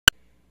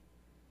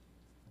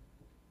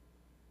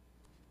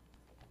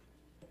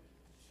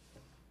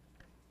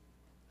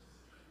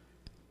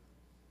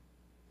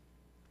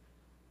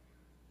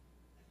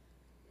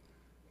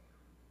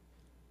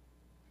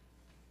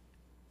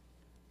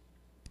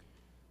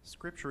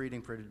Scripture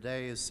reading for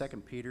today is 2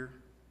 Peter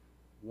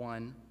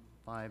 1,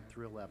 5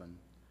 through 11.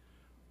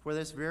 For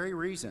this very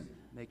reason,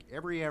 make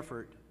every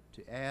effort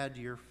to add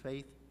to your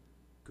faith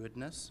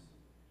goodness,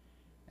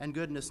 and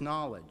goodness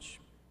knowledge,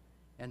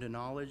 and to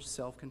knowledge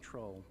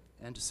self-control,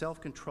 and to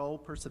self-control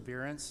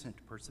perseverance, and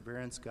to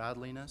perseverance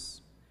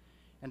godliness,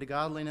 and to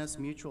godliness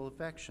mutual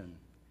affection,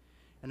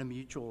 and to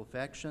mutual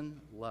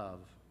affection love.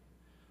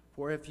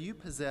 For if you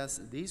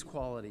possess these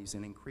qualities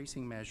in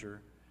increasing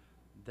measure,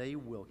 they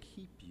will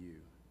keep you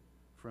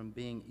from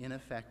being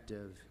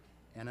ineffective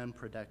and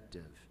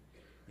unproductive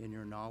in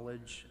your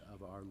knowledge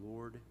of our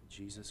Lord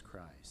Jesus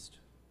Christ.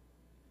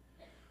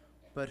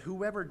 But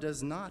whoever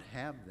does not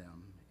have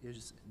them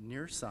is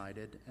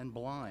nearsighted and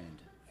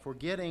blind,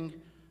 forgetting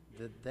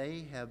that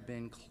they have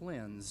been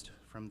cleansed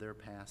from their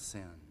past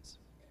sins.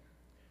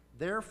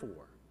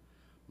 Therefore,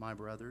 my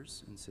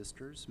brothers and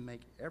sisters,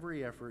 make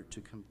every effort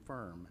to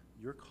confirm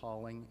your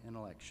calling and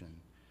election.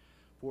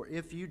 For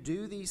if you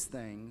do these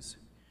things,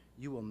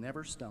 you will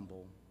never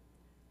stumble,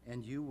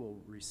 and you will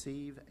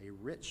receive a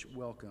rich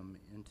welcome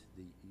into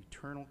the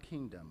eternal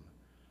kingdom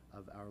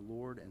of our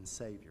Lord and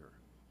Savior,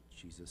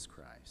 Jesus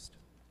Christ.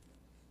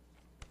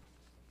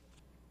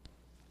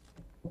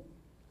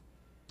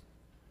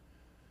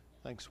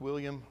 Thanks,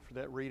 William, for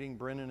that reading.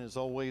 Brennan, as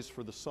always,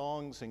 for the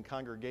songs, and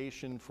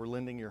congregation for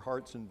lending your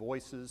hearts and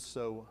voices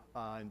so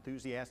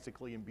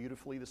enthusiastically and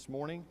beautifully this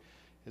morning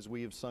as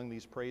we have sung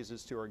these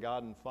praises to our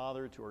God and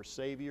Father, to our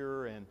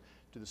Savior, and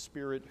to the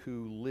Spirit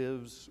who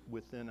lives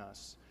within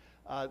us.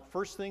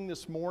 First thing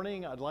this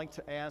morning, I'd like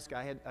to ask,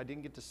 I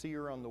didn't get to see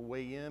her on the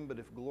way in, but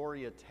if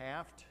Gloria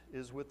Taft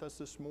is with us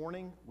this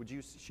morning,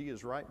 she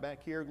is right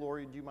back here.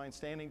 Gloria, do you mind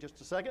standing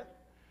just a second?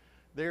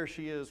 There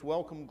she is.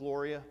 Welcome,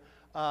 Gloria.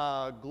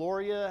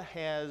 Gloria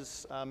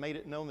has made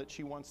it known that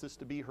she wants this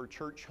to be her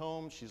church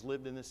home. She's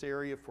lived in this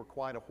area for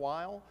quite a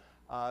while.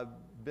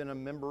 Been a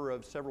member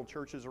of several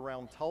churches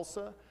around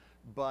Tulsa,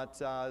 but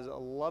a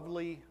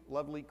lovely,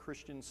 lovely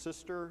Christian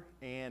sister.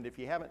 And if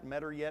you haven't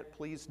met her yet,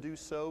 please do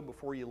so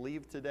before you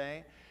leave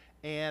today.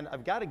 And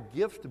I've got a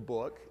gift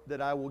book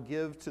that I will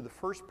give to the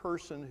first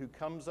person who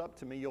comes up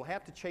to me. You'll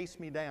have to chase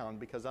me down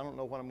because I don't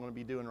know what I'm going to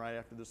be doing right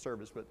after the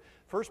service. But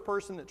first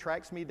person that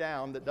tracks me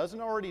down that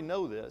doesn't already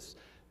know this,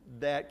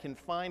 that can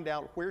find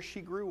out where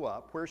she grew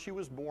up, where she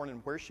was born, and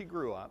where she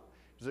grew up.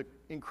 It's an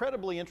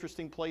incredibly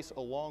interesting place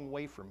a long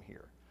way from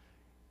here.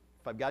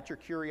 If I've got your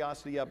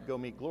curiosity up, go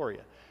meet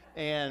Gloria.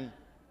 And,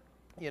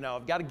 you know,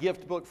 I've got a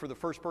gift book for the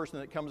first person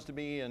that comes to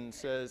me and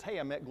says, hey,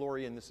 I met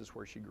Gloria and this is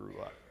where she grew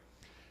up.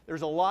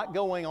 There's a lot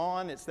going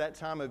on. It's that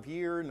time of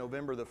year,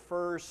 November the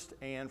 1st,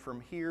 and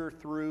from here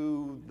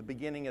through the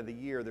beginning of the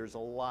year, there's a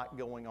lot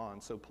going on.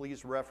 So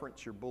please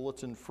reference your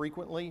bulletin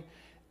frequently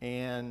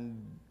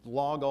and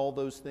log all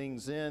those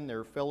things in. There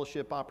are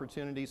fellowship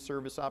opportunities,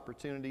 service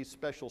opportunities,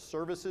 special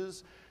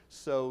services.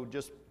 So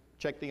just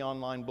check the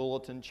online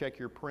bulletin, check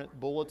your print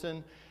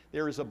bulletin.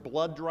 There is a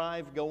blood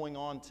drive going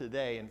on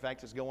today. In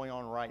fact, it's going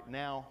on right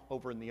now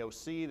over in the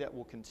OC. That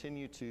will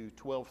continue to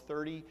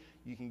 12:30.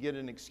 You can get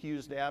an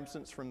excused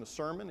absence from the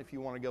sermon if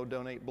you want to go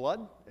donate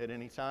blood at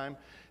any time.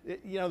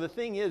 You know, the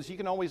thing is, you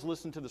can always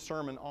listen to the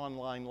sermon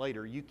online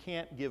later. You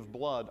can't give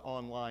blood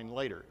online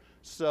later.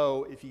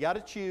 So if you got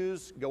to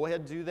choose, go ahead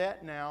and do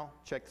that now.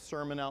 Check the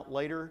sermon out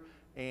later,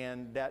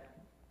 and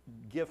that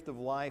gift of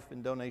life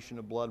and donation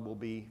of blood will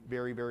be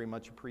very, very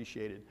much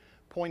appreciated.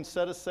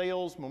 Poinsettia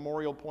sales,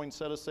 memorial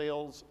poinsettia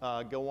sales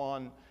go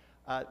on.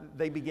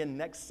 They begin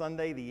next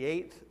Sunday, the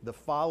 8th. The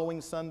following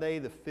Sunday,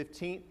 the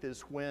 15th,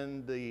 is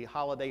when the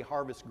holiday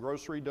harvest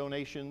grocery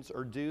donations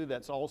are due.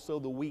 That's also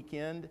the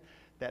weekend.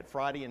 That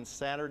Friday and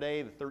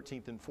Saturday, the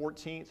 13th and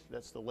 14th,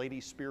 that's the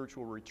Ladies'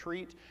 Spiritual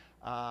Retreat.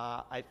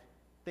 I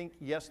think,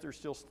 yes, there's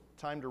still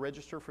time to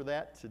register for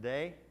that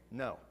today?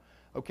 No.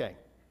 Okay.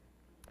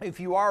 If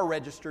you are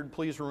registered,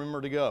 please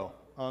remember to go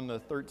on the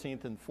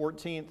 13th and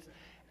 14th.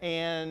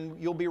 And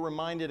you'll be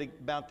reminded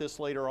about this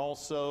later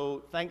also.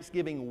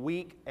 Thanksgiving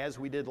week, as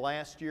we did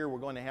last year, we're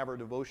going to have our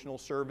devotional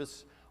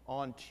service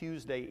on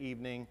Tuesday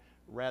evening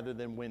rather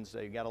than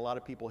Wednesday. We've got a lot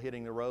of people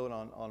hitting the road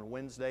on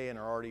Wednesday and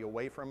are already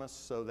away from us,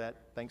 so that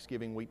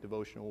Thanksgiving week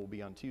devotional will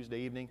be on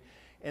Tuesday evening.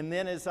 And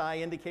then, as I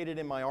indicated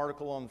in my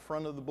article on the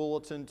front of the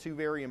bulletin, two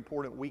very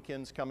important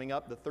weekends coming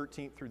up, the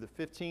 13th through the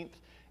 15th.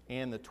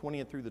 And the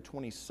 20th through the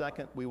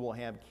 22nd, we will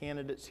have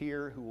candidates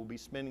here who will be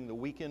spending the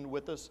weekend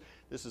with us.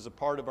 This is a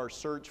part of our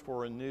search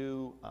for a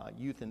new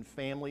youth and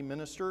family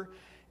minister.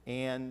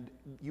 And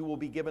you will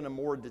be given a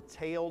more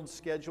detailed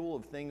schedule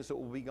of things that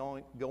will be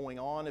going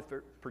on. If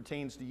it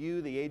pertains to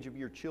you, the age of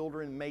your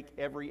children, make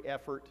every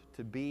effort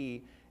to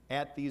be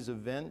at these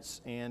events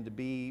and to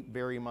be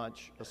very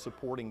much a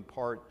supporting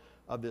part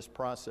of this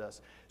process.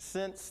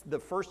 Since the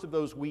first of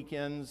those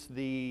weekends,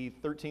 the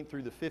 13th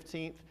through the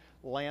 15th,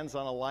 lands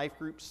on a life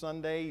group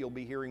Sunday. You'll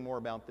be hearing more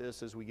about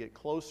this as we get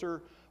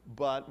closer,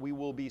 but we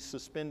will be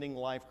suspending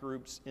life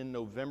groups in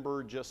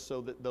November just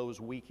so that those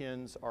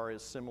weekends are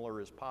as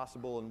similar as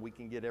possible and we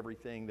can get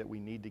everything that we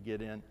need to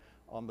get in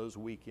on those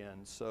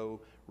weekends. So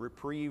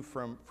reprieve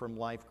from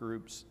life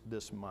groups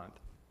this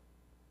month.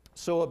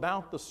 So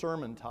about the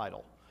sermon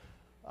title,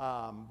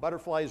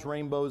 Butterflies,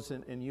 Rainbows,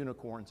 and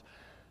Unicorns.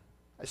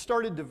 I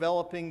started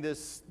developing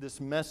this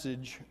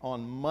message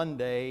on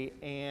Monday,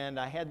 and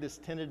I had this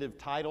tentative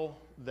title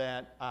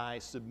that I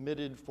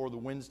submitted for the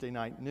Wednesday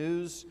night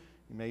news.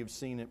 You may have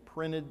seen it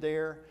printed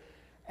there.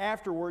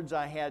 Afterwards,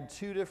 I had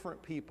two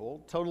different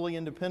people, totally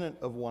independent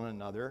of one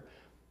another,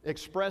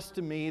 express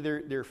to me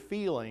their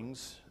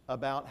feelings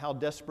about how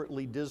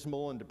desperately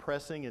dismal and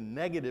depressing and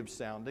negative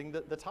sounding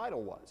the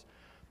title was.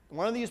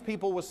 One of these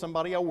people was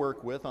somebody I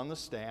work with on the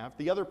staff.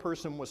 The other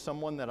person was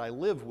someone that I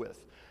live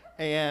with.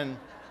 And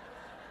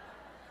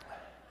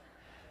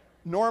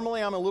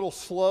normally I'm a little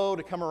slow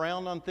to come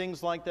around on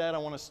things like that. I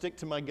want to stick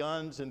to my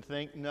guns and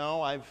think,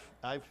 no, I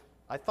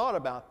thought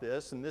about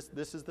this, and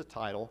this is the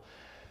title.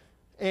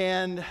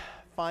 And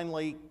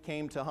finally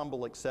came to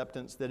humble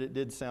acceptance that it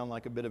did sound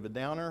like a bit of a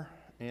downer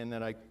and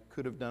that I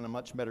could have done a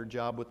much better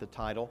job with the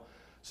title.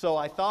 So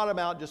I thought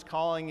about just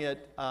calling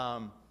it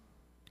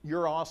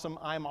You're Awesome,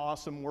 I'm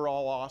Awesome, We're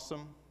All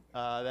Awesome.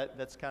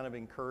 That's kind of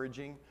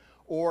encouraging.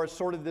 Or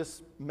sort of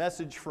this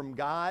message from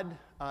God,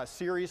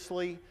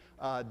 seriously,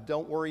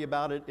 don't worry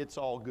about it, it's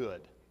all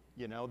good.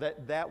 You know,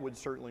 that would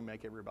certainly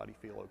make everybody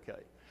feel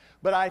okay.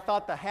 But I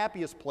thought the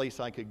happiest place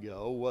I could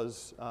go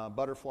was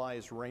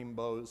butterflies,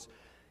 rainbows,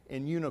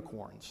 and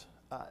unicorns.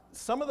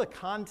 Some of the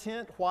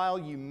content, while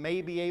you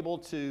may be able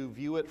to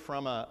view it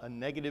from a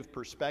negative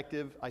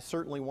perspective, I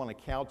certainly want to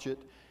couch it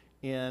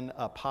in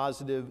a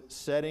positive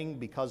setting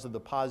because of the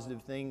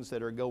positive things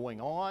that are going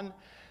on.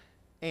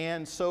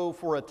 And so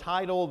for a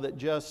title that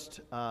just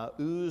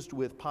oozed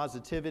with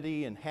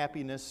positivity and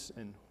happiness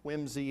and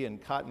whimsy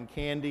and cotton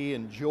candy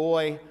and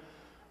joy,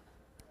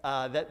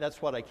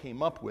 that's what I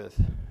came up with.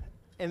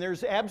 And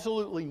there's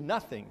absolutely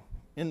nothing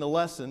in the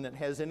lesson that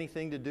has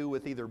anything to do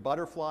with either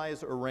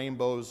butterflies or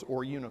rainbows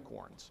or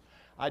unicorns.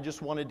 I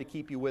just wanted to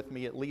keep you with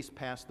me at least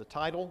past the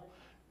title,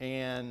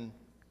 and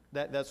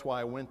that's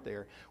why I went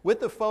there. With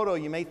the photo,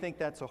 you may think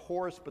that's a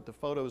horse, but the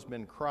photo's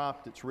been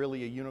cropped. It's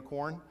really a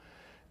unicorn.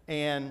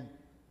 And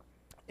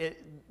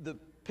the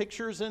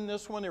pictures in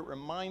this one, it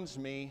reminds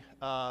me,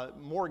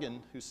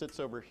 Morgan, who sits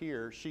over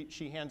here,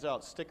 she hands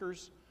out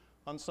stickers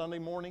on Sunday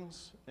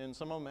mornings, and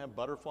some of them have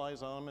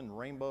butterflies on them and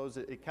rainbows.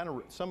 It kind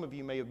of, some of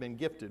you may have been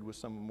gifted with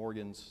some of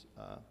Morgan's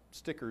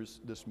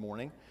stickers this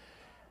morning,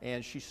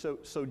 and she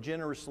so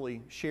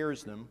generously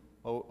shares them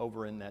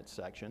over in that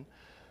section.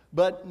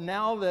 But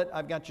now that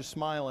I've got you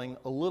smiling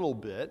a little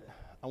bit,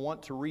 I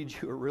want to read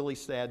you a really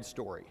sad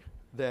story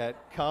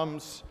that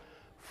comes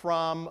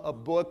from a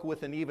book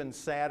with an even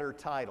sadder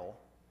title.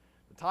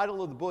 The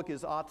title of the book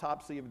is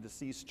Autopsy of a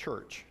Deceased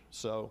Church,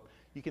 so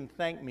you can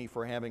thank me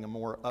for having a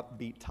more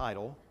upbeat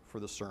title for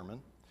the sermon.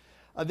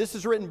 This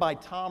is written by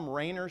Tom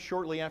Rainer.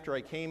 Shortly after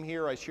I came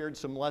here, I shared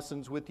some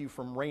lessons with you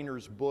from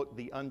Rainer's book,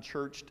 The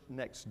Unchurched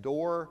Next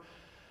Door.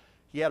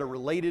 He had a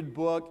related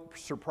book,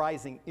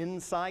 Surprising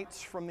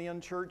Insights from the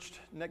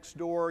Unchurched Next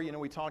Door. You know,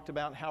 we talked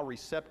about how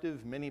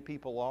receptive many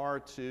people are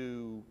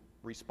to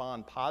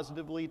respond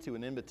positively to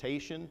an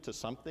invitation to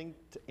something,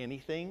 to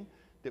anything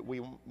that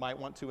we might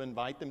want to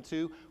invite them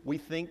to. We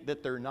think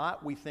that they're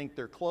not. We think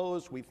they're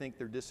closed. We think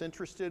they're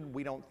disinterested.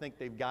 We don't think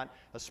they've got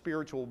a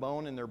spiritual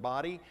bone in their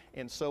body.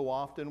 And so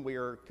often we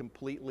are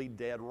completely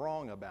dead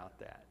wrong about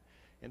that.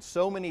 And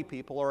so many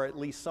people are at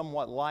least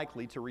somewhat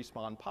likely to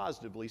respond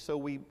positively. So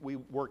we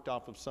worked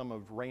off of some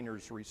of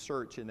Rainer's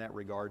research in that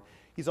regard.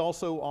 He's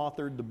also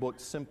authored the book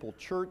Simple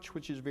Church,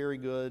 which is very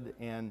good,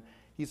 and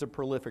he's a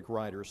prolific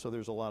writer, so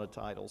there's a lot of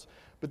titles.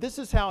 But this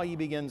is how he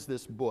begins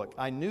this book.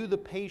 I knew the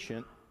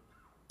patient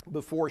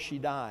before she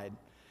died.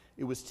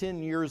 It was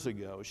 10 years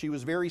ago. She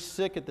was very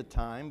sick at the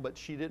time, but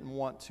she didn't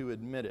want to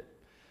admit it.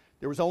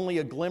 There was only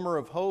a glimmer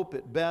of hope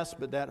at best,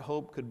 but that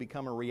hope could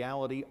become a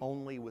reality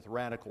only with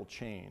radical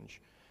change.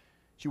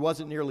 She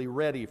wasn't nearly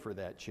ready for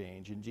that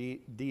change.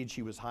 Indeed,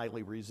 she was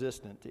highly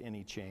resistant to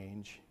any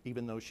change,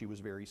 even though she was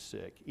very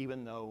sick,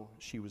 even though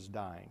she was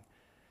dying.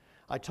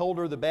 I told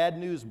her the bad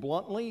news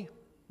bluntly,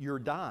 you're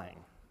dying.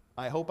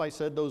 I hope I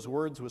said those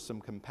words with some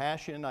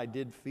compassion. I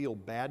did feel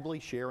badly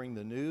sharing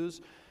the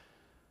news,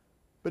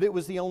 but it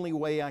was the only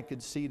way I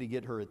could see to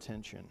get her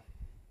attention.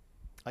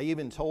 I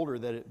even told her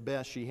that at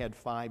best she had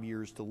 5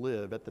 years to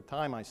live. At the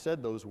time I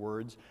said those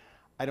words,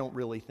 I don't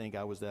really think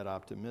I was that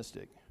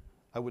optimistic.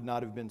 I would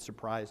not have been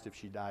surprised if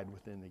she died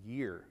within a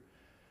year.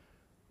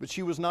 But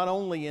she was not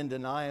only in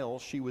denial,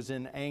 she was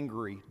in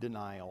angry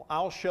denial.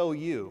 I'll show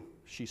you,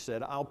 she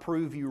said. I'll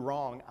prove you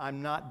wrong.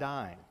 I'm not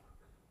dying.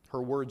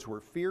 Her words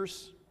were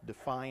fierce,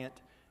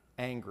 defiant,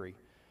 angry.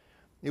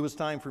 It was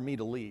time for me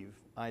to leave.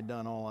 I'd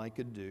done all I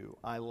could do.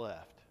 I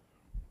left.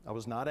 I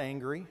was not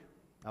angry.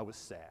 I was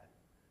sad.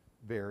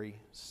 Very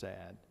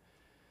sad.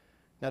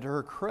 Now, to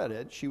her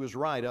credit, she was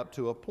right up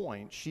to a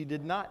point. She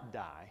did not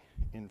die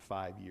in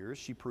 5 years.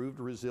 She proved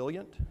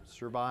resilient,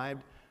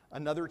 survived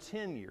another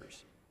 10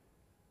 years.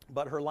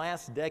 But her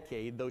last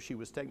decade, though she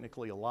was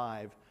technically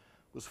alive,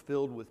 was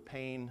filled with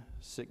pain,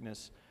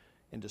 sickness,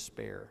 and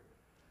despair.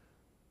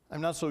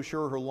 I'm not so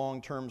sure her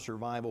long-term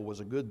survival was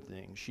a good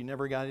thing. She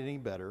never got any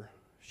better.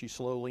 She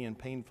slowly and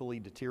painfully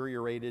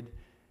deteriorated,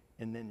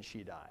 and then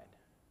she died.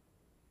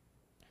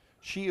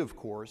 She, of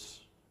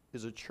course,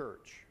 is a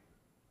church,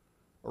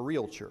 a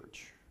real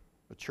church,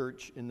 a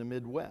church in the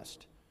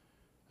Midwest,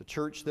 a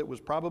church that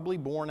was probably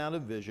born out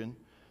of vision,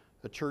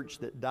 a church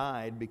that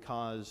died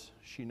because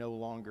she no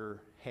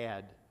longer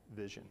had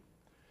vision.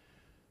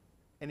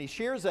 And he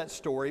shares that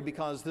story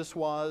because this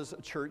was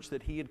a church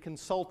that he had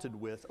consulted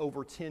with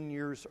over 10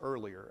 years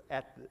earlier.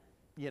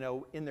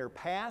 In their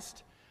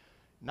past,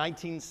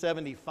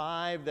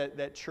 1975,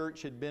 that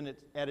church had been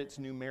at its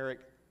numeric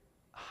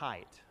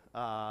height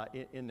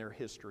in their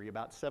history,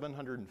 about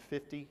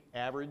 750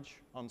 average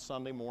on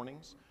Sunday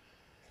mornings.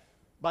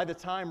 By the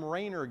time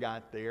Rayner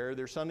got there,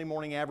 their Sunday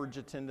morning average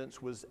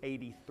attendance was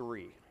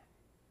 83.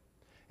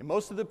 And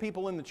most of the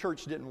people in the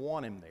church didn't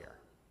want him there,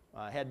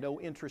 had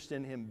no interest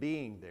in him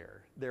being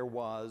there. There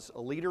was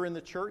a leader in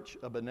the church,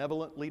 a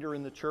benevolent leader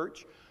in the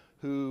church,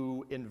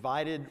 who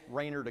invited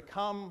Rayner to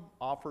come,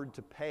 offered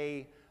to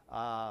pay,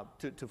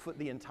 to foot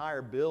the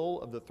entire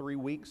bill of the 3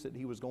 weeks that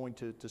he was going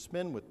to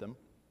spend with them.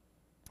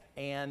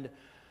 And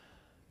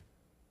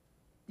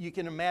you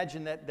can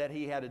imagine that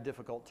he had a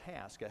difficult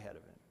task ahead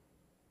of him.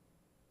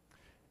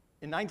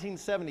 In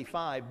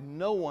 1975,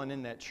 no one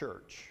in that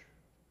church,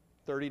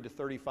 30 to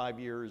 35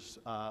 years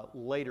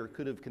later,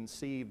 could have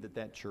conceived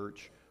that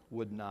church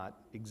would not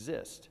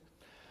exist.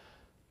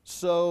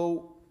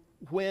 So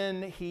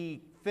when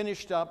he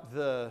finished up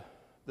the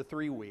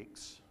 3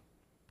 weeks,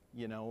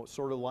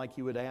 sort of like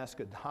you would ask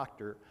a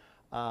doctor,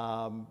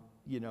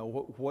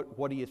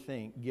 what do you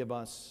think? Give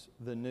us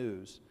the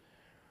news.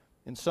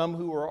 And some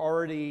who were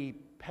already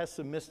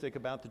pessimistic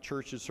about the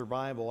church's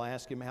survival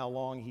asked him how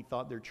long he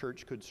thought their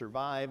church could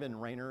survive,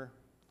 and Rayner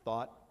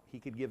thought he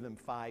could give them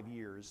 5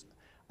 years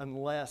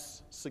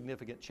unless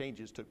significant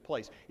changes took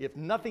place. If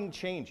nothing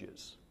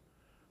changes,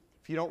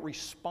 if you don't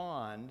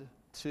respond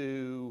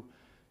to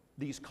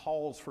these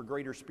calls for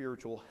greater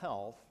spiritual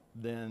health,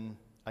 then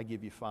I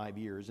give you 5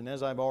 years. And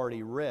as I've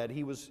already read,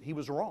 he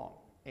was wrong.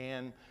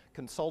 And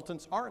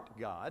consultants aren't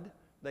God.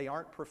 They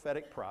aren't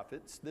prophetic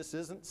prophets. This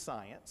isn't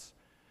science.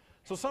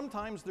 So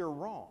sometimes they're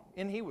wrong,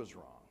 and he was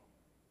wrong,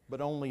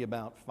 but only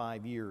about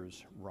 5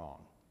 years wrong.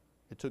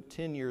 It took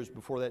 10 years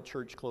before that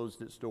church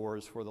closed its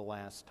doors for the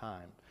last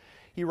time.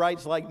 He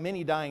writes, like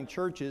many dying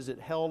churches,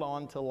 it held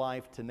on to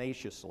life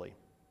tenaciously.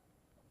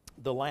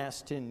 The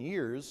last 10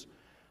 years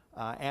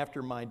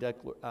after my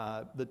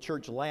the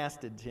church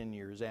lasted 10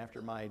 years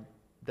after my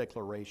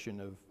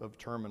declaration of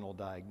terminal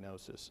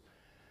diagnosis.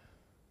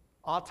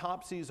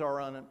 Autopsies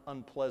are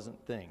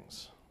unpleasant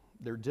things.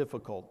 They're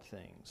difficult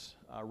things.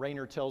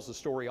 Rayner tells the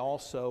story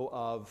also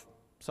of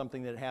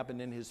something that happened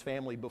in his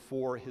family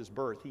before his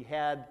birth. He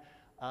had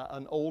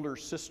an older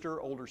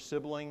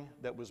sibling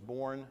that was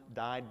born,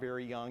 died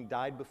very young,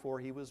 died before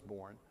he was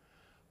born.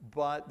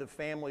 But the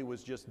family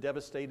was just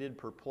devastated,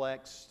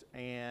 perplexed,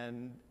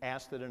 and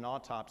asked that an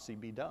autopsy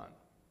be done.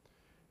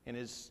 And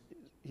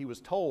he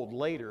was told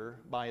later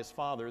by his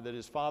father that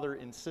his father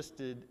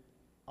insisted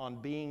on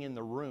being in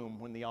the room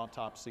when the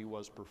autopsy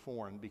was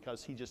performed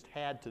because he just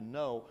had to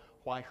know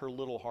why her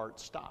little heart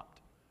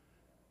stopped,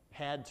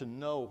 had to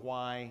know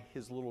why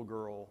his little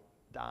girl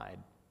died.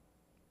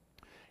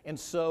 And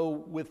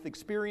so with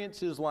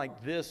experiences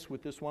like this,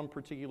 with this one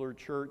particular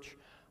church,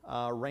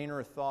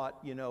 Rayner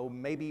thought,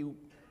 maybe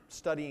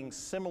studying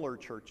similar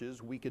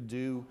churches, we could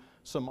do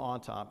some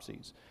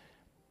autopsies.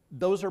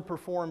 Those are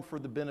performed for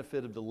the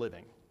benefit of the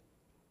living.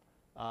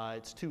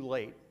 It's too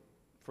late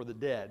for the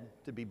dead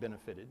to be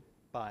benefited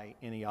by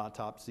any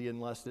autopsy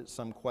unless it's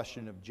some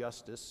question of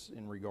justice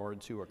in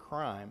regard to a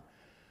crime.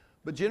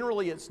 But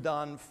generally it's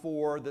done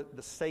for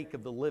the sake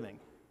of the living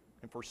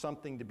and for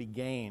something to be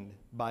gained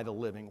by the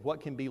living. What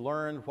can be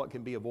learned, what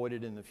can be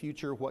avoided in the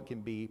future, what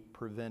can be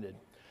prevented.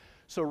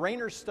 So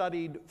Rayner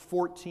studied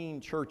 14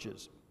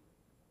 churches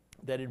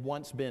that had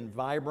once been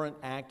vibrant,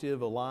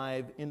 active,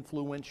 alive,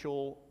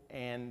 influential,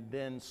 and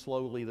then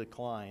slowly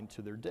declined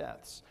to their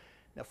deaths.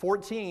 Now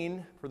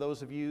 14, for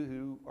those of you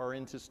who are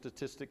into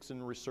statistics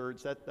and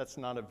research, that's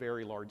not a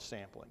very large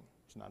sampling.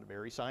 It's not a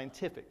very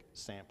scientific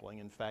sampling.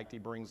 In fact, he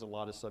brings a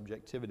lot of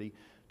subjectivity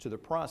to the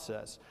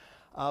process.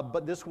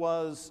 But this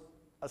was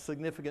a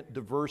significant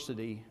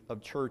diversity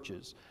of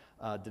churches.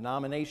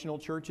 Denominational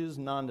churches,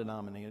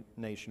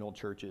 non-denominational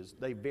churches.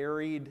 They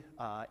varied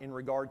in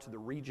regard to the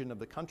region of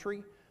the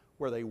country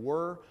where they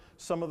were.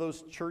 Some of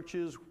those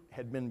churches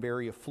had been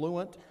very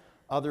affluent.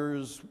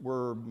 Others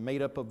were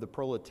made up of the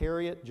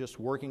proletariat, just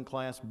working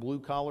class,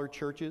 blue-collar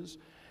churches.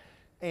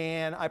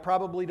 And I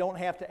probably don't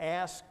have to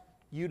ask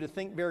you to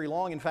think very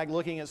long. In fact,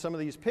 looking at some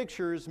of these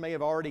pictures may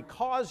have already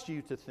caused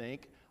you to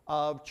think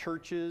of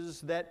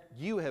churches that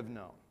you have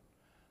known.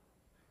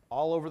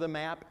 All over the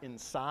map in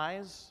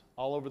size,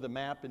 all over the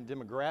map in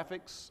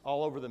demographics,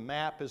 all over the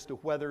map as to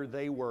whether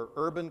they were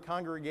urban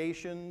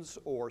congregations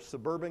or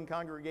suburban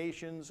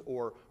congregations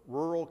or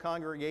rural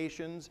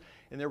congregations.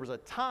 And there was a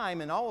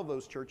time in all of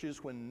those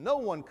churches when no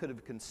one could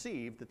have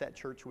conceived that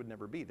church would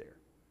never be there.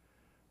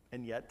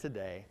 And yet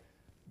today,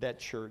 that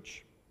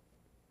church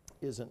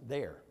isn't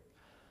there.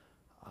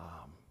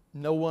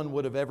 no one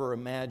would have ever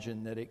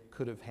imagined that it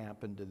could have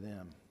happened to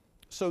them.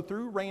 So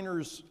through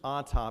Rayner's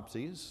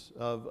autopsies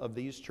of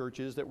these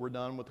churches that were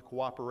done with the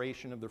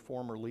cooperation of their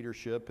former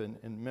leadership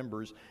and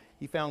members,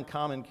 he found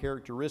common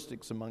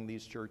characteristics among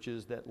these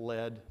churches that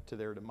led to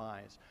their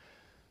demise.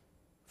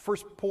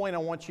 First point I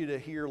want you to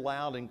hear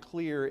loud and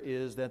clear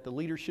is that the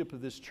leadership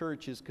of this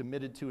church is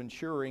committed to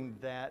ensuring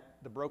that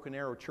the Broken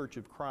Arrow Church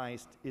of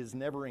Christ is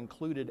never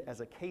included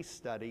as a case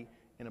study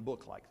in a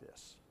book like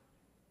this.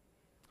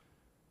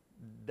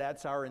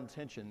 That's our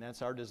intention,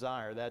 that's our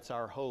desire, that's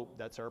our hope,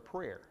 that's our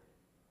prayer.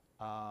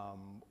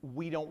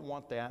 We don't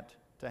want that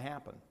to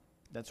happen.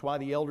 That's why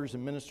the elders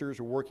and ministers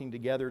are working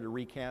together to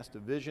recast a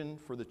vision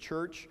for the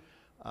church,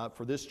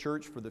 for this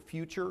church, for the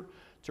future,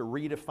 to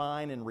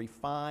redefine and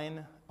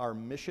refine our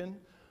mission.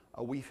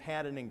 We've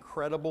had an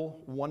incredible,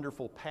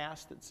 wonderful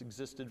past that's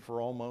existed for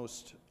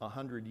almost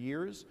 100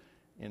 years,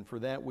 and for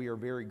that we are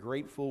very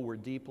grateful. We're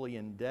deeply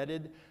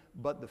indebted,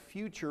 but the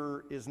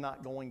future is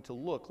not going to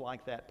look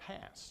like that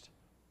past.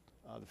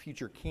 The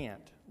future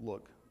can't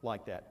look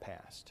like that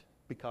past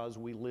because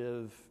we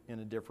live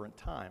in a different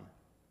time.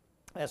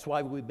 That's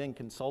why we've been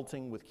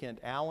consulting with Kent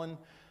Allen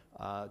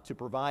to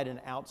provide an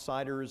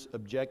outsider's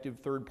objective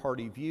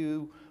third-party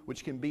view,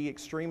 which can be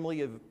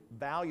extremely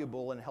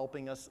valuable in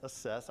helping us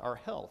assess our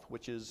health,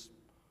 which is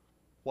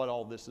what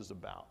all this is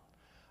about.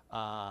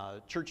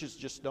 Churches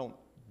just don't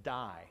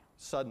die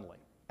suddenly,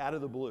 out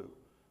of the blue,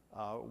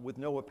 with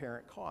no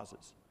apparent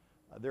causes.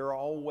 There are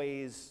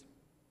always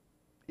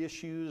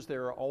issues,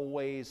 there are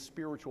always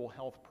spiritual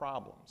health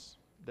problems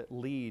that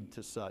lead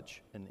to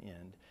such an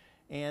end.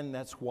 And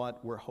that's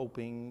what we're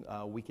hoping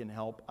we can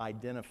help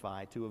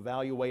identify, to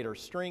evaluate our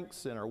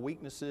strengths and our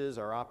weaknesses,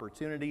 our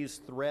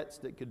opportunities, threats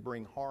that could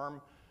bring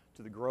harm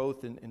to the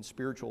growth and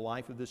spiritual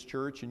life of this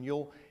church. And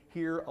you'll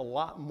hear a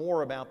lot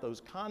more about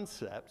those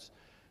concepts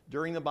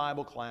during the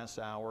Bible class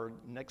hour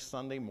next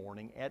Sunday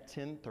morning at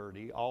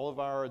 10:30. All of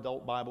our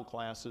adult Bible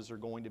classes are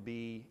going to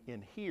be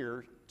in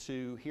here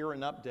to hear an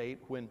update.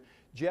 When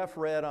Jeff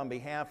read on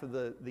behalf of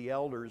the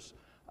elders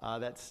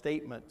that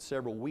statement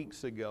several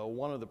weeks ago,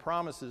 one of the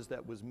promises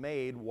that was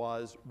made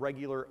was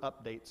regular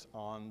updates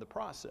on the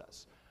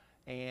process.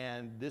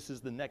 And this is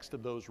the next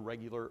of those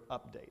regular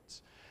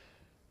updates.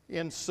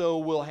 And so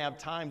we'll have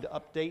time to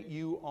update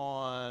you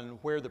on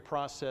where the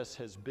process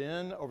has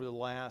been over the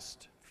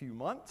last few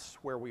months,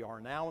 where we are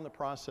now in the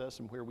process,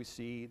 and where we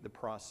see the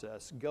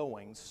process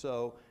going.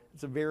 So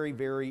it's a very,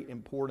 very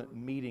important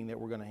meeting that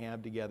we're going to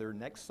have together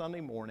next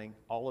Sunday morning,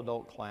 all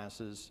adult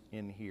classes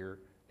in here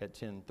at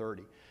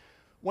 10:30.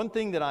 One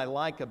thing that I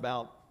like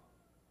about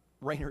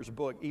Rayner's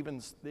book,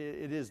 even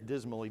it is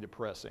dismally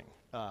depressing,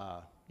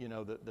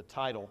 the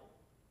title,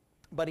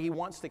 but he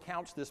wants to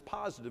couch this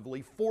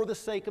positively for the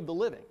sake of the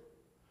living,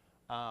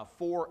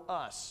 for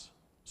us,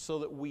 so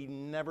that we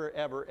never,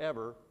 ever,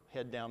 ever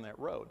head down that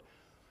road.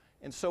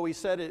 And so he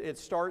said it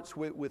starts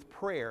with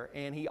prayer,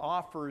 and he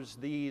offers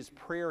these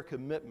prayer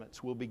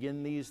commitments. We'll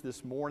begin these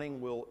this morning.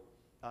 We'll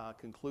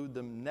conclude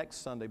them next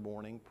Sunday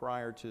morning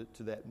prior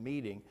to that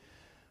meeting.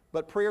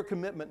 But prayer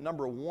commitment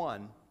number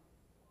one,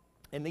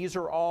 and these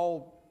are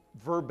all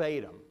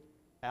verbatim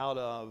out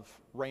of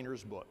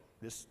Rayner's book.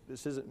 This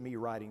isn't me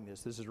writing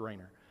this is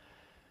Rayner.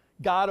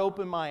 God,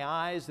 open my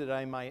eyes that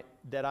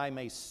I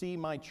may see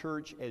my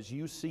church as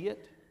you see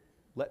it.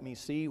 Let me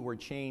see where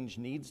change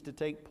needs to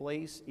take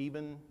place,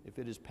 even if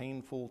it is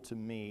painful to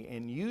me.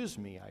 And use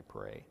me, I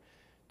pray,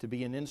 to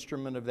be an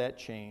instrument of that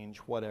change,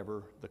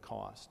 whatever the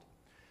cost.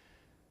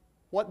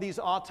 What these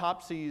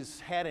autopsies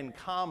had in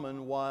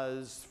common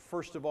was,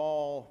 first of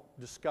all,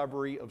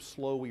 discovery of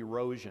slow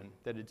erosion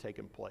that had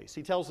taken place.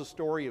 He tells the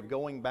story of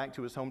going back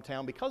to his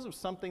hometown because of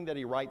something that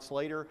he writes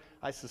later.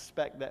 I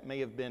suspect that may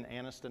have been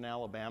Anniston,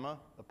 Alabama,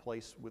 a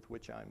place with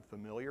which I'm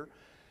familiar.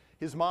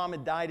 His mom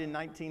had died in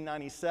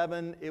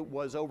 1997. It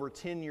was over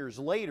 10 years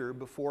later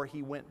before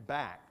he went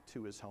back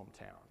to his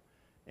hometown.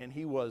 And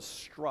he was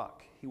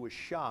struck, he was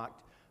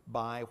shocked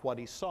by what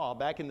he saw.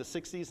 Back in the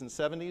 60s and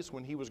 70s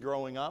when he was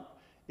growing up,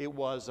 it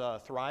was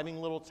a thriving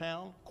little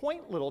town,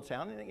 quaint little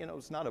town.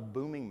 It's not a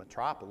booming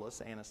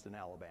metropolis, Anniston,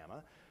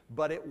 Alabama,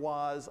 but it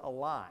was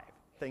alive.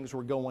 Things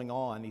were going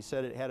on. He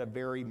said it had a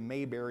very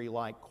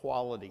Mayberry-like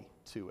quality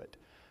to it,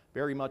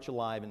 very much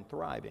alive and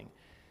thriving.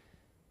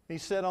 He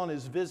said on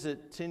his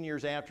visit 10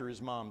 years after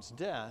his mom's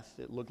death,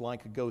 it looked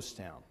like a ghost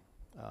town.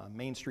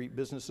 Main Street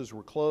businesses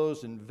were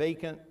closed and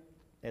vacant.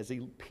 As he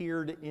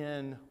peered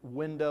in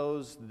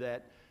windows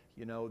that,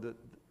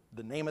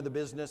 the name of the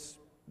business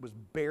was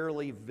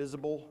barely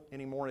visible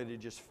anymore. It had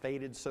just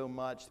faded so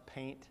much. The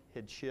paint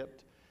had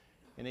chipped.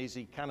 And as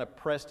he kind of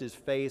pressed his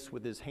face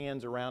with his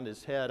hands around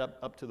his head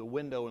up to the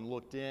window and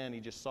looked in, he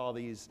just saw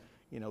these,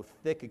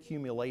 thick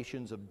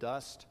accumulations of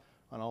dust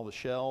on all the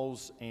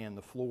shelves and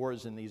the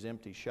floors in these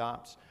empty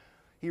shops.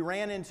 He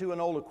ran into an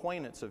old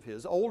acquaintance of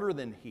his, older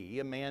than he,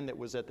 a man that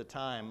was at the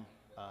time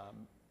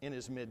in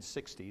his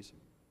mid-60s.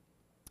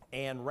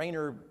 And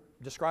Rayner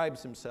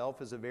describes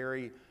himself as a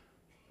very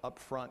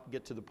upfront,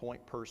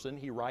 get-to-the-point person.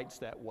 He writes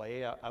that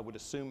way. I would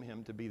assume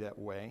him to be that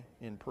way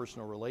in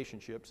personal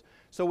relationships.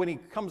 So when he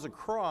comes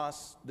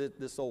across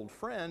this old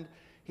friend,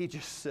 he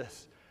just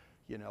says,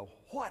 you know,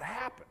 what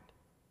happened?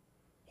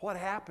 What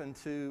happened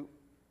to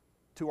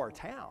our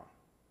town?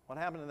 What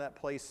happened to that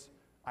place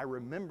I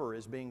remember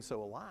as being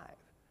so alive?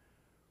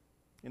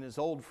 And his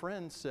old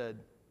friend said,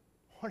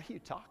 what are you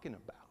talking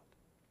about?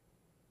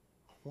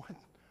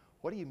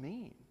 What do you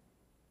mean?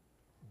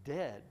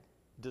 Dead,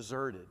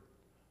 deserted.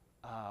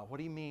 What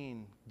do you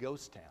mean,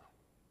 ghost town?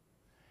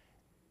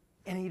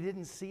 And he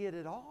didn't see it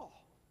at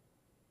all.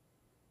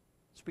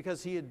 It's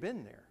because he had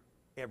been there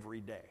every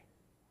day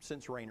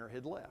since Rayner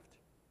had left.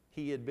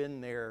 He had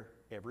been there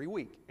every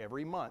week,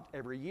 every month,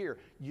 every year.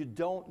 You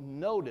don't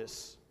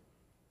notice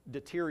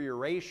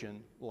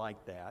deterioration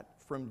like that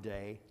from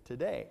day to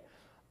day.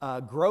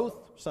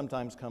 Growth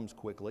sometimes comes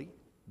quickly,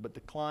 but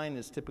decline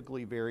is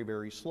typically very,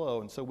 very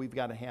slow. And so we've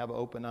got to have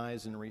open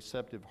eyes and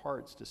receptive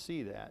hearts to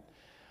see that.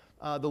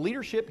 The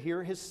leadership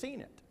here has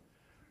seen it.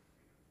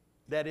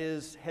 That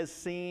is, has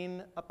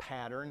seen a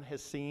pattern,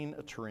 has seen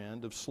a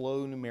trend of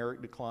slow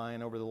numeric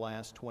decline over the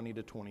last 20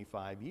 to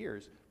 25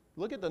 years.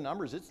 Look at the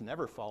numbers. It's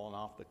never fallen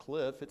off the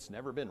cliff. It's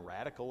never been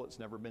radical. It's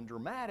never been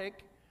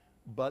dramatic.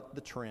 But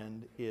the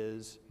trend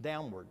is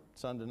downward.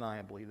 It's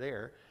undeniably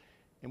there.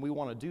 And we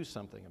want to do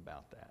something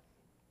about that.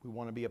 We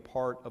want to be a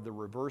part of the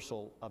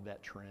reversal of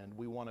that trend.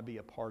 We want to be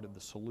a part of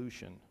the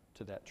solution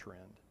to that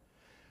trend.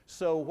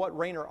 So what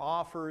Rayner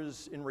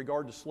offers in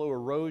regard to slow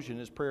erosion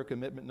is prayer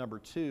commitment number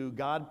 2.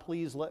 God,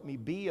 please let me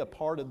be a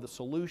part of the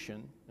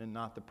solution and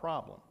not the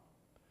problem.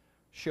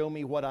 Show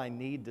me what I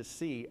need to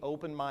see.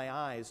 Open my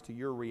eyes to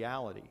your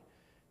reality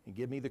and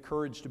give me the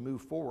courage to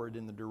move forward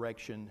in the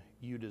direction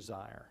you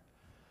desire.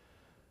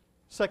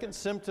 Second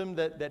symptom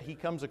that he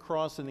comes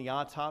across in the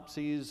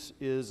autopsies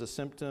is a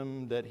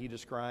symptom that he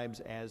describes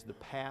as the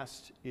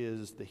past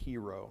is the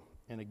hero.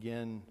 And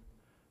again,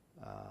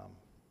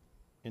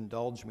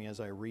 indulge me as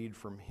I read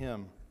from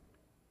him.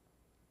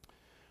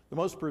 The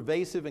most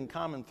pervasive and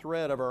common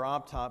thread of our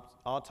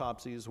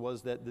autopsies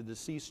was that the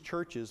deceased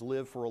churches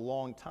lived for a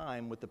long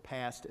time with the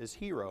past as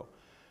hero.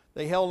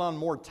 They held on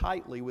more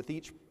tightly with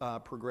each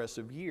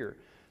progressive year.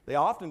 They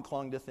often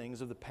clung to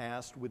things of the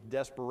past with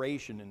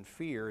desperation and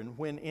fear, and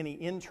when any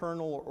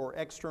internal or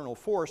external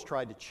force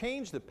tried to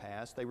change the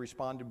past, they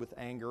responded with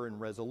anger and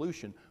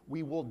resolution.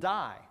 We will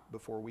die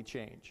before we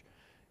change.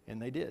 And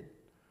they did.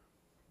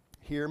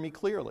 Hear me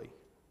clearly.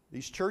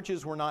 These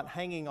churches were not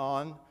hanging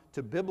on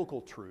to biblical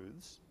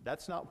truths.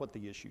 That's not what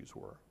the issues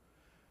were.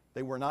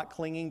 They were not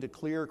clinging to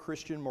clear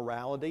Christian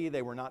morality.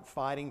 They were not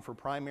fighting for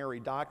primary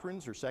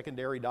doctrines or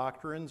secondary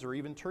doctrines or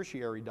even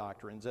tertiary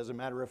doctrines. As a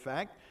matter of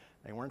fact,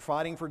 they weren't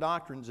fighting for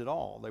doctrines at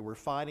all. They were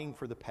fighting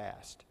for the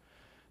past.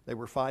 They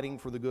were fighting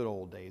for the good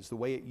old days, the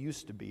way it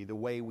used to be, the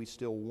way we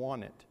still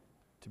want it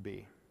to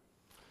be.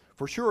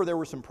 For sure, there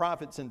were some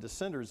prophets and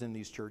dissenters in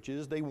these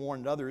churches. They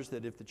warned others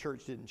that if the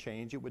church didn't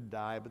change, it would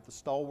die, but the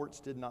stalwarts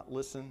did not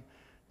listen.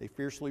 They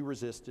fiercely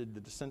resisted,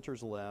 the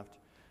dissenters left,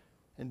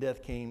 and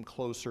death came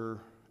closer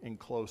and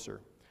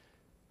closer.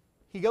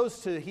 He goes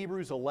to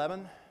Hebrews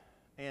 11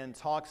 and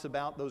talks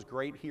about those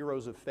great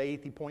heroes of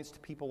faith. He points to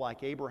people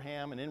like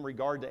Abraham, and in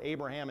regard to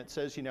Abraham, it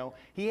says,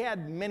 he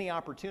had many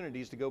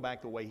opportunities to go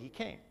back the way he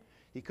came.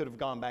 He could have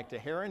gone back to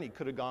Haran. He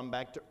could have gone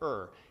back to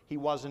Ur. He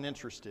wasn't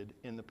interested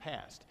in the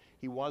past.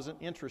 He wasn't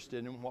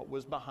interested in what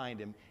was behind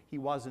him. He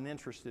wasn't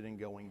interested in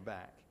going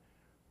back.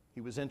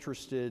 He was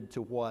interested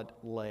to what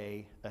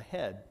lay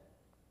ahead.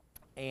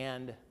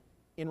 And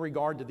in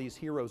regard to these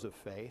heroes of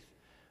faith,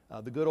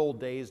 the good old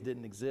days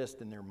didn't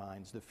exist in their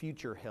minds. The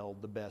future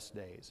held the best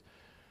days.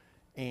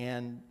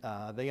 And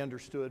they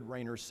understood,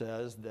 Rayner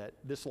says, that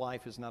this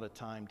life is not a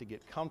time to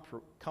get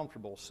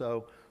comfortable.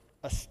 So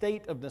a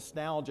state of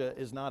nostalgia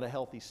is not a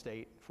healthy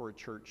state for a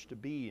church to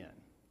be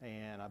in.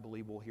 And I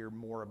believe we'll hear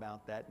more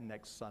about that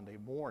next Sunday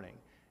morning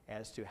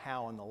as to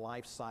how in the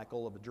life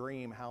cycle of a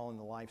dream, how in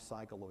the life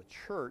cycle of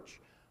a church,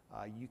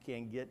 you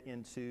can get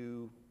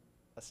into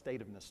a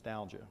state of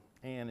nostalgia.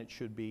 And it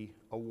should be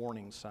a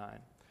warning sign.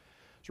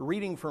 So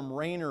reading from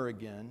Rayner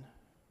again,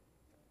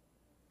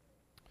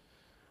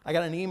 I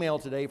got an email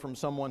today from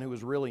someone who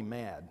was really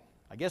mad.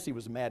 I guess he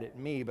was mad at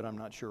me, but I'm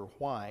not sure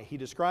why. He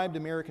described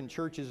American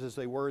churches as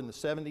they were in the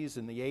 70s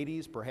and the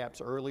 80s,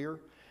 perhaps earlier.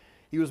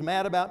 He was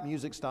mad about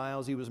music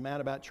styles. He was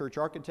mad about church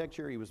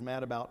architecture. He was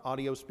mad about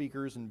audio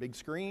speakers and big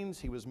screens.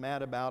 He was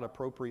mad about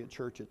appropriate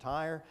church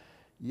attire.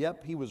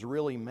 Yep, he was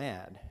really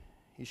mad.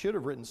 He should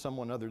have written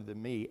someone other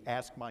than me.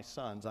 Ask my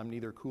sons. I'm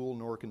neither cool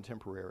nor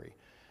contemporary.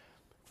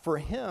 For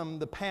him,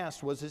 the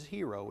past was his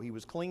hero. He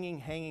was clinging,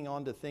 hanging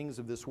on to things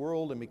of this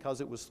world, and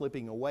because it was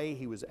slipping away,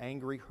 he was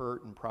angry,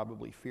 hurt, and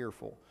probably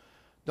fearful.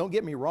 Don't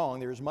get me wrong,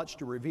 there's much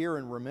to revere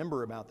and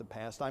remember about the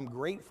past. I'm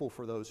grateful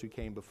for those who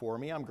came before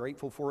me. I'm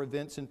grateful for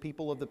events and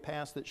people of the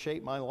past that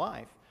shaped my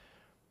life.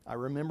 I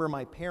remember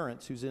my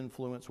parents whose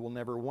influence will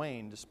never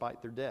wane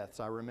despite their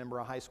deaths. I remember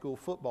a high school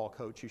football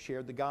coach who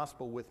shared the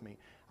gospel with me.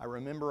 I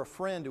remember a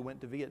friend who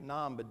went to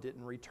Vietnam but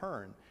didn't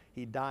return.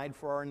 He died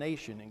for our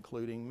nation,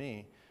 including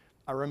me.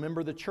 I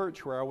remember the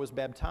church where I was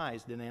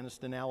baptized in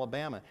Anniston,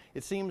 Alabama.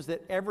 It seems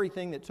that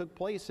everything that took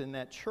place in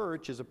that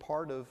church is a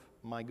part of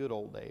my good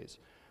old days.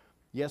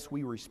 Yes,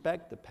 we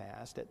respect the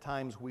past. At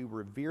times we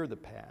revere the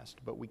past,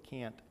 but we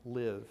can't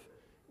live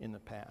in the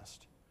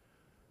past.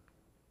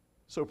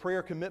 So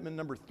prayer commitment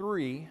number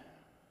 3,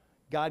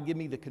 God, give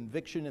me the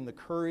conviction and the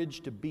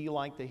courage to be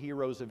like the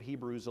heroes of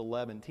Hebrews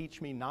 11.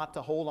 Teach me not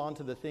to hold on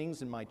to the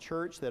things in my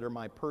church that are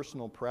my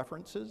personal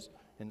preferences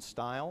and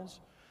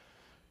styles.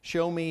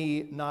 Show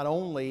me not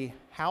only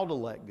how to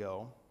let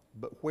go,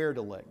 but where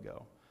to let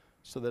go,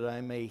 so that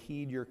I may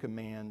heed your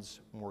commands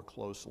more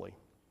closely.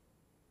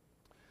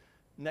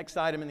 Next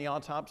item in the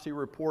autopsy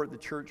report, the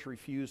church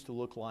refused to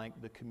look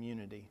like the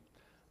community.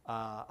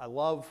 I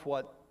love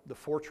what the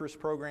Fortress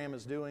program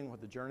is doing,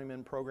 what the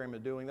Journeyman program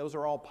is doing. Those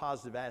are all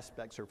positive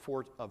aspects of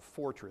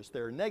Fortress.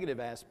 There are negative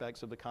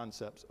aspects of the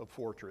concepts of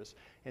Fortress.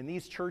 And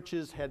these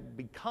churches had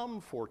become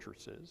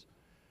fortresses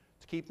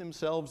to keep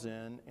themselves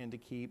in and to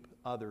keep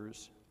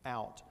others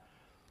out.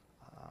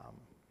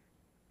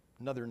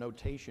 Another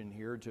notation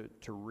here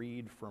to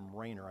read from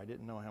Rayner. I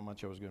didn't know how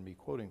much I was going to be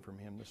quoting from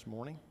him this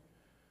morning,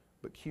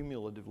 but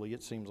cumulatively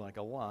it seems like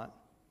a lot.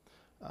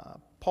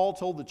 Paul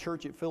told the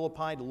church at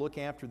Philippi to look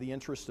after the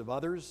interests of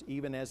others,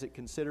 even as it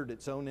considered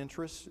its own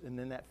interests. And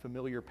then that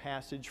familiar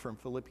passage from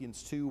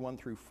Philippians 2, 1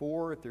 through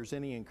 4, if there's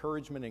any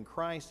encouragement in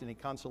Christ, any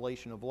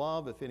consolation of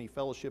love, if any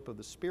fellowship of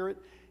the Spirit,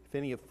 if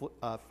any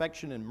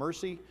affection and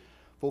mercy,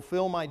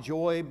 fulfill my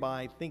joy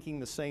by thinking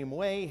the same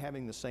way,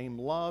 having the same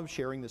love,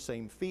 sharing the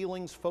same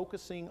feelings,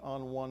 focusing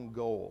on one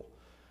goal.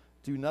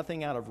 Do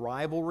nothing out of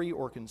rivalry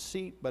or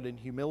conceit, but in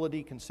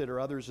humility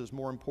consider others as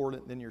more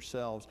important than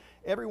yourselves.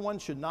 Everyone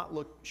should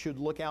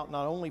look out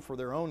not only for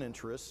their own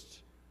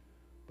interests,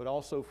 but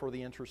also for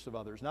the interests of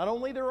others. Not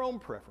only their own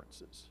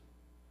preferences,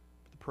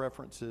 but the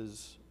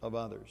preferences of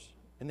others.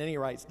 And then he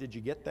writes, did you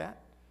get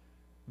that?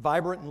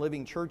 Vibrant and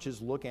living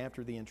churches look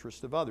after the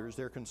interests of others.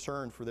 They're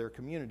concerned for their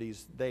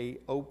communities. They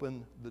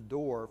open the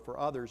door for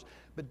others.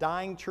 But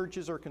dying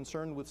churches are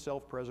concerned with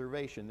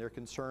self-preservation. They're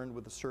concerned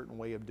with a certain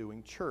way of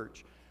doing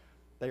church.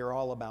 They are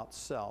all about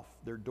self.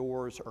 Their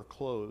doors are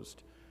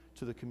closed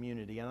to the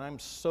community. And I'm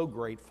so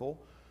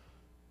grateful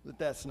that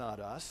that's not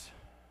us.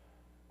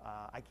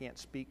 I can't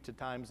speak to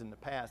times in the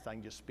past. I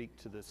can just speak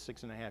to the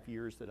 6.5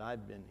 years that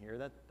I've been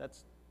here.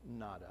 That's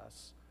not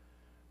us.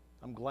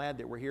 I'm glad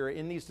that we're here.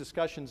 In these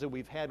discussions that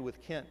we've had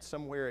with Kent,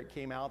 somewhere it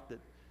came out that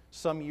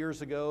some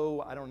years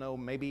ago, I don't know,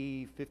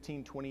 maybe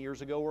 15, 20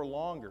 years ago or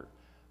longer,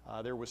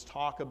 there was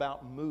talk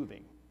about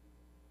moving,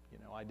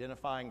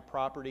 identifying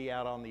property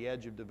out on the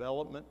edge of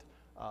development,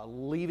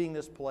 leaving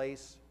this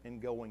place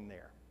and going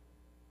there.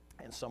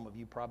 And some of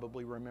you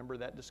probably remember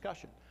that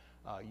discussion.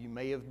 You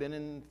may have been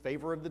in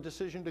favor of the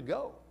decision to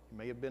go. You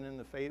may have been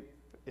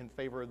in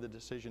favor of the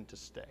decision to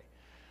stay.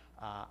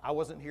 I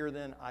wasn't here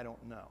then. I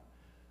don't know.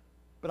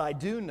 But I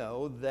do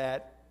know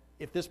that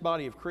if this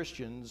body of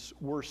Christians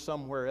were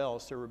somewhere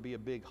else, there would be a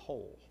big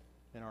hole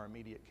in our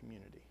immediate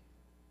community.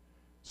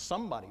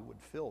 Somebody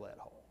would fill that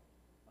hole.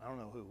 I don't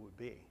know who it would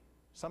be.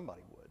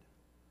 Somebody would.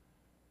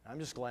 I'm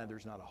just glad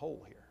there's not a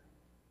hole here.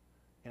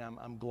 And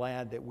I'm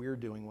glad that we're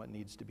doing what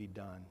needs to be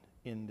done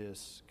in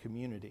this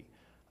community.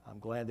 I'm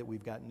glad that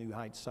we've got New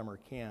Heights Summer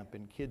Camp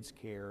and Kids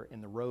Care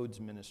and the Roads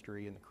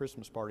Ministry and the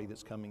Christmas party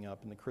that's coming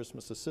up and the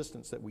Christmas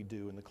assistance that we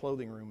do and the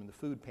clothing room and the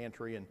food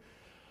pantry and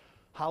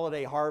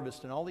holiday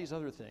harvest and all these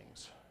other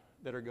things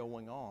that are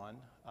going on.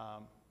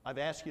 I've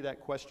asked you that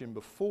question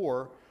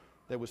before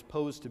that was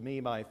posed to me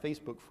by a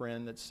Facebook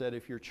friend that said,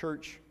 if your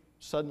church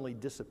suddenly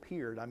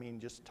disappeared,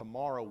 just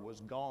tomorrow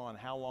was gone,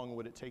 how long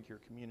would it take your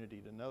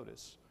community to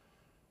notice?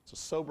 It's a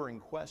sobering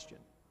question.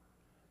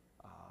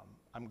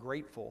 I'm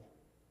grateful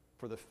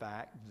for the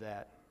fact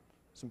that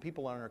some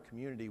people in our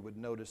community would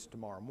notice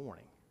tomorrow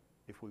morning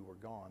if we were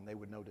gone. They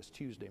would notice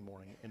Tuesday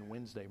morning and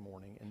Wednesday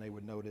morning, and they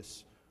would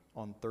notice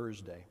on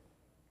Thursday.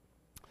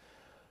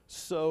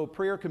 So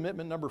prayer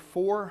commitment number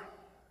 4,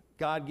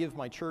 God, give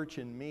my church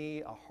and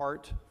me a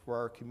heart for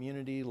our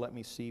community. Let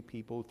me see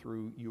people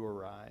through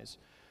your eyes.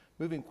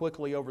 Moving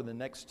quickly over the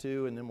next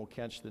 2, and then we'll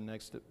catch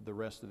the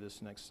rest of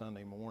this next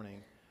Sunday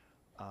morning.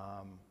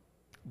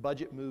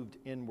 Budget moved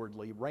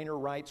inwardly. Rayner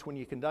writes, when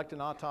you conduct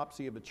an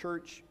autopsy of a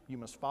church, you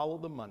must follow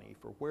the money.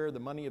 For where the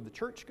money of the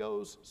church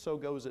goes, so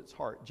goes its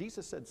heart.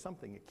 Jesus said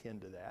something akin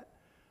to that,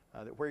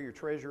 that where your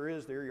treasure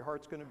is, there your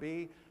heart's going to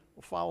be.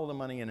 Well, follow the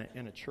money in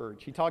a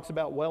church. He talks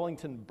about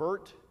Wellington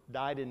Burt,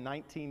 died in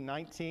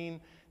 1919,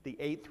 the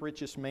 8th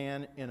richest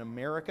man in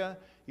America.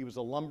 He was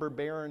a lumber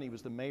baron. He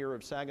was the mayor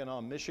of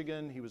Saginaw,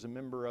 Michigan. He was a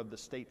member of the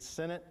state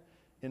senate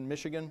in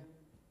Michigan,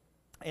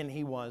 and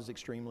he was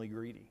extremely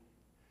greedy.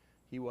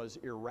 He was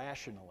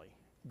irrationally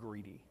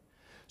greedy.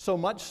 So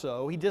much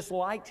so, he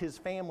disliked his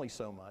family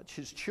so much,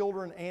 his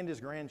children and his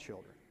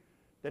grandchildren,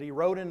 that he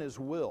wrote in his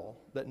will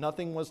that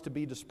nothing was to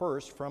be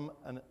dispersed from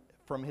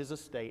his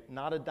estate,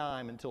 not a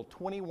dime, until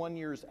 21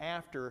 years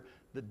after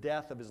the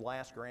death of his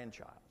last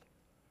grandchild.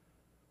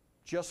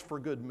 Just for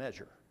good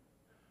measure.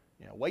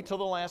 Wait till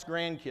the last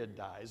grandkid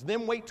dies,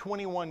 then wait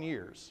 21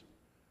 years.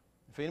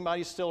 If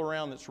anybody's still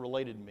around that's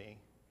related to me,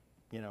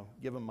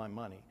 give them my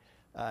money.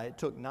 It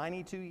took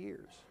 92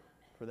 years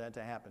for that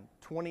to happen.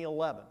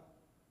 2011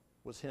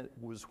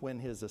 was when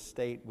his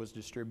estate was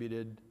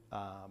distributed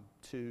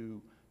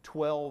to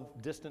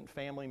 12 distant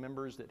family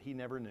members that he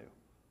never knew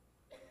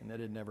and that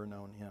had never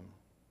known him.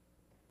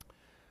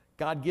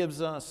 God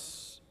gives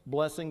us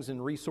blessings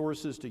and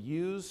resources to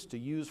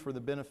use for the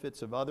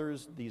benefits of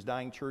others. These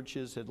dying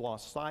churches had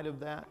lost sight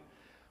of that.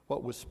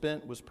 What was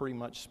spent was pretty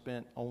much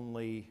spent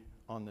only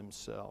on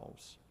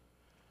themselves.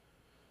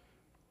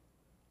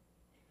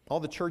 All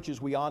the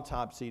churches we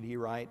autopsied, he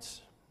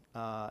writes,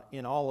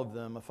 in all of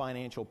them, a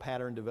financial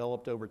pattern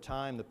developed over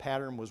time. The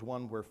pattern was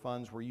one where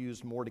funds were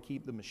used more to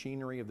keep the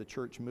machinery of the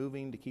church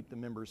moving, to keep the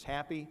members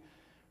happy,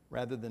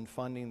 rather than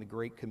funding the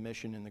Great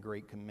Commission and the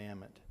Great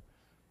Commandment.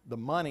 The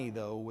money,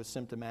 though, was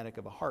symptomatic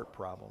of a heart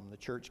problem. The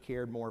church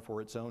cared more for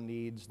its own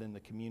needs than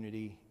the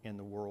community and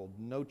the world.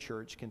 No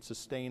church can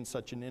sustain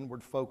such an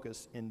inward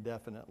focus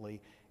indefinitely.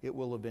 It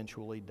will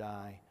eventually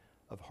die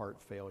of heart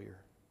failure.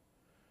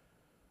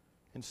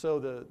 And so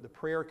the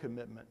prayer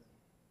commitment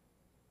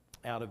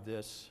out of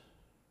this,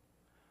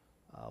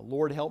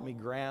 Lord, help me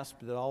grasp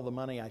that all the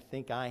money I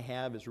think I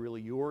have is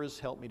really yours.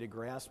 Help me to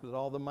grasp that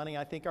all the money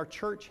I think our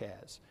church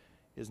has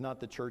is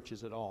not the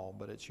church's at all,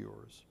 but it's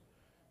yours.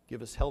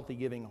 Give us healthy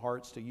giving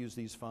hearts to use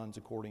these funds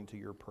according to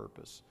your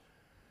purpose.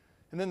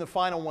 And then the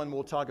final one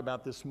we'll talk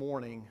about this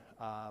morning,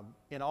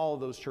 in all of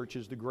those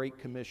churches, the Great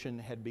Commission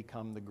had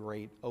become the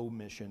Great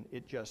Omission.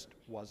 It just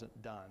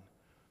wasn't done.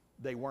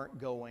 They weren't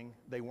going,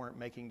 they weren't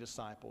making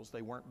disciples,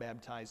 they weren't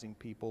baptizing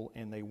people,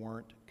 and they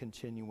weren't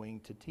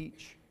continuing to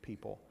teach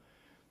people.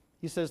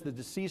 He says the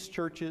deceased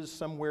churches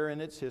somewhere in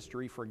its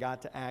history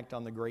forgot to act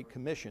on the Great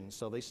Commission,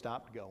 so they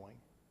stopped going.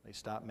 They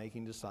stopped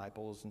making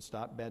disciples and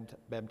stopped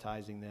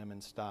baptizing them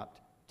and stopped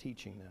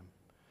teaching them.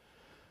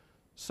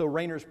 So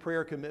Rayner's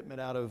prayer commitment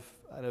out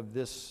of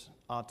this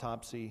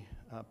autopsy,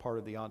 part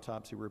of the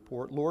autopsy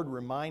report, Lord,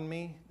 remind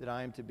me that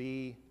I am to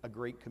be a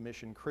Great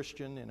Commission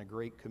Christian in a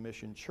Great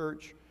Commission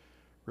church.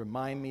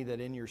 Remind me that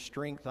in your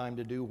strength I'm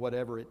to do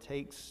whatever it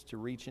takes to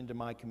reach into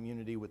my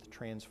community with the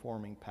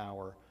transforming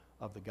power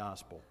of the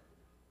gospel.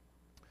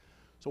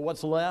 So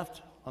what's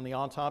left on the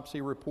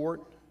autopsy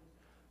report?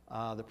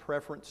 The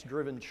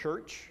preference-driven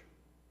church,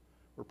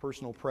 where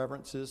personal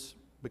preferences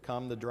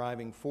become the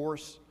driving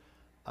force.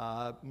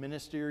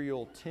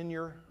 Ministerial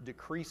tenure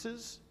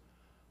decreases.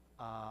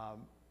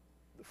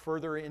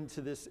 Further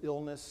into this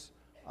illness,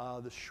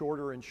 the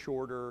shorter and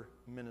shorter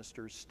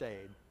ministers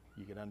stayed.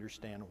 You can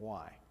understand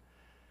why.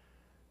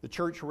 The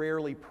church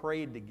rarely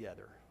prayed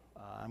together.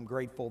 I'm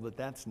grateful that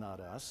that's not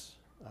us.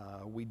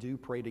 We do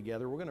pray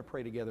together. We're going to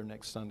pray together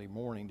next Sunday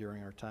morning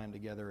during our time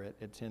together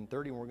at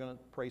 10:30, and we're going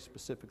to pray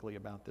specifically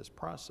about this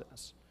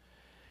process.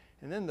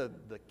 And then the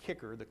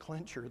kicker, the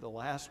clincher, the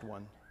last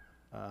one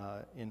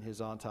in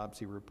his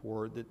autopsy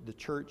report, that the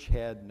church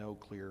had no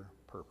clear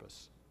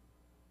purpose.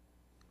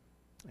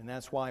 And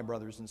that's why,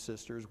 brothers and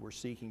sisters, we're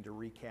seeking to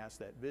recast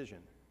that vision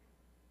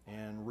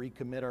and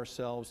recommit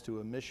ourselves to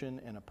a mission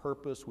and a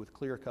purpose with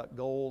clear-cut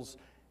goals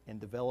and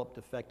developed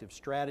effective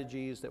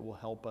strategies that will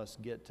help us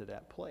get to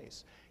that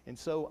place. And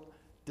so,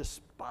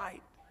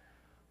 despite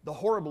the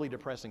horribly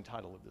depressing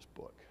title of this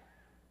book,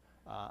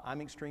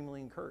 I'm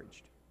extremely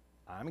encouraged.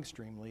 I'm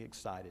extremely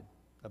excited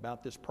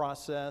about this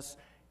process.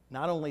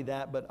 Not only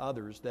that, but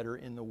others that are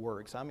in the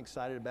works. I'm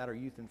excited about our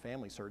youth and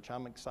family search.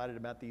 I'm excited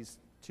about these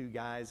two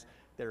guys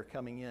that are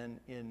coming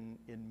in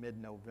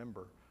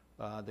mid-November.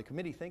 The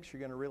committee thinks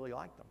you're going to really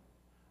like them.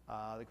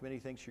 The committee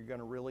thinks you're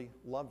going to really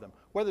love them.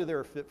 Whether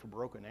they're a fit for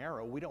Broken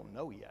Arrow, we don't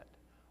know yet.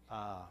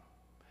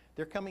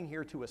 They're coming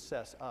here to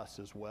assess us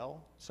as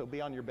well, so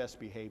be on your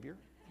best behavior.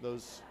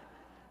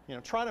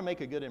 Try to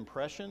make a good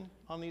impression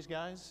on these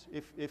guys,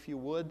 if you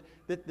would.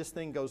 This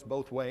thing goes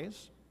both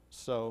ways,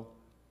 so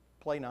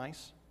play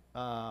nice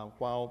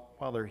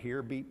while they're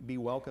here. Be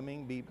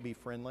welcoming, be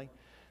friendly.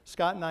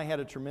 Scott and I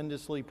had a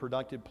tremendously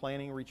productive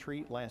planning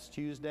retreat last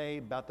Tuesday,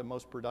 about the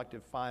most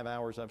productive 5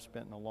 hours I've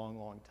spent in a long,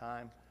 long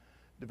time,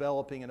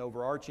 developing an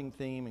overarching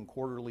theme and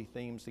quarterly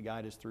themes to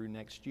guide us through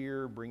next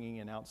year, bringing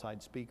in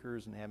outside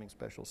speakers and having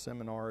special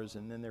seminars.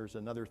 And then there's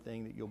another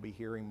thing that you'll be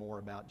hearing more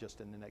about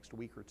just in the next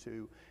week or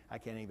two. I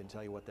can't even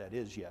tell you what that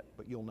is yet,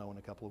 but you'll know in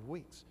a couple of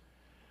weeks.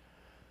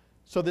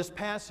 So this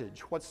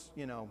passage, what's,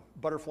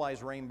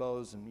 butterflies,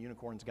 rainbows, and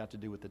unicorns got to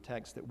do with the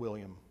text that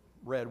William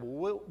read?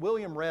 Well,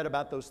 William read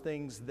about those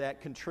things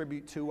that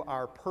contribute to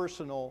our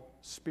personal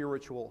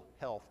spiritual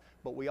health,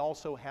 but we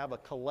also have a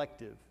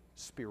collective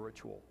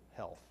spiritual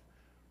health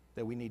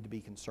that we need to be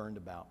concerned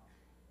about.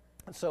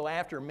 And so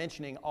after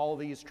mentioning all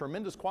these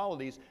tremendous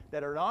qualities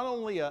that are not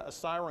only a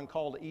siren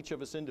call to each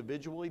of us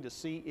individually to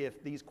see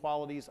if these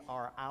qualities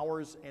are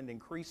ours and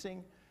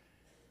increasing,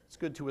 it's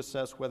good to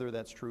assess whether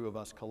that's true of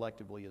us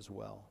collectively as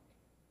well.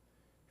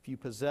 If you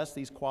possess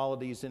these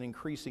qualities in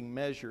increasing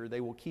measure,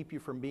 they will keep you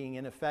from being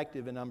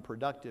ineffective and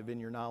unproductive in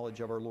your knowledge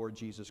of our Lord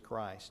Jesus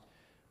Christ.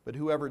 But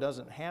whoever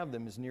doesn't have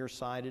them is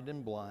nearsighted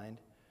and blind,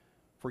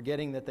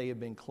 forgetting that they have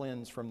been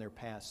cleansed from their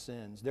past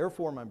sins.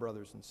 Therefore, my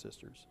brothers and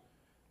sisters,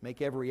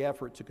 Make every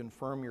effort to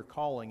confirm your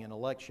calling and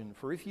election,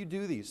 for if you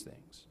do these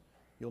things,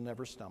 you'll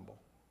never stumble,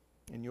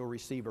 and you'll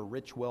receive a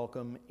rich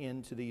welcome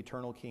into the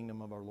eternal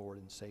kingdom of our Lord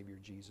and Savior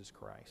Jesus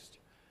Christ.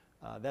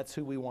 That's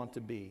who we want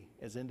to be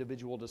as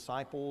individual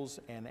disciples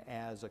and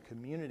as a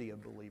community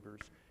of believers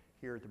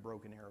here at the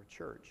Broken Arrow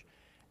Church.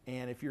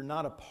 And if you're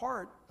not a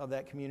part of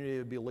that community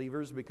of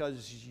believers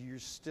because you're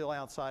still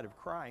outside of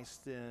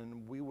Christ,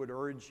 then we would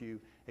urge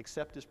you,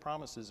 accept His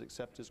promises,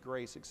 accept His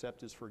grace,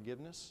 accept His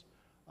forgiveness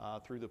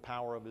through the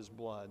power of His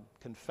blood.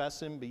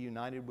 Confess Him, be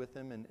united with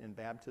Him in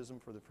baptism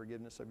for the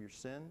forgiveness of your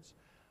sins.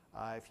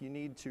 If you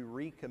need to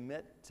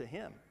recommit to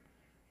Him,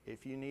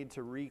 if you need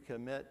to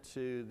recommit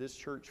to this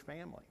church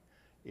family,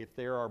 if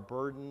there are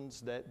burdens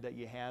that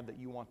you have that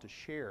you want to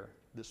share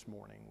this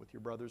morning with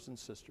your brothers and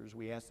sisters,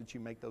 we ask that you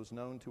make those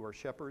known to our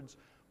shepherds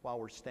while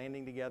we're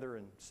standing together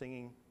and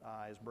singing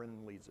as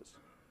Brendan leads us.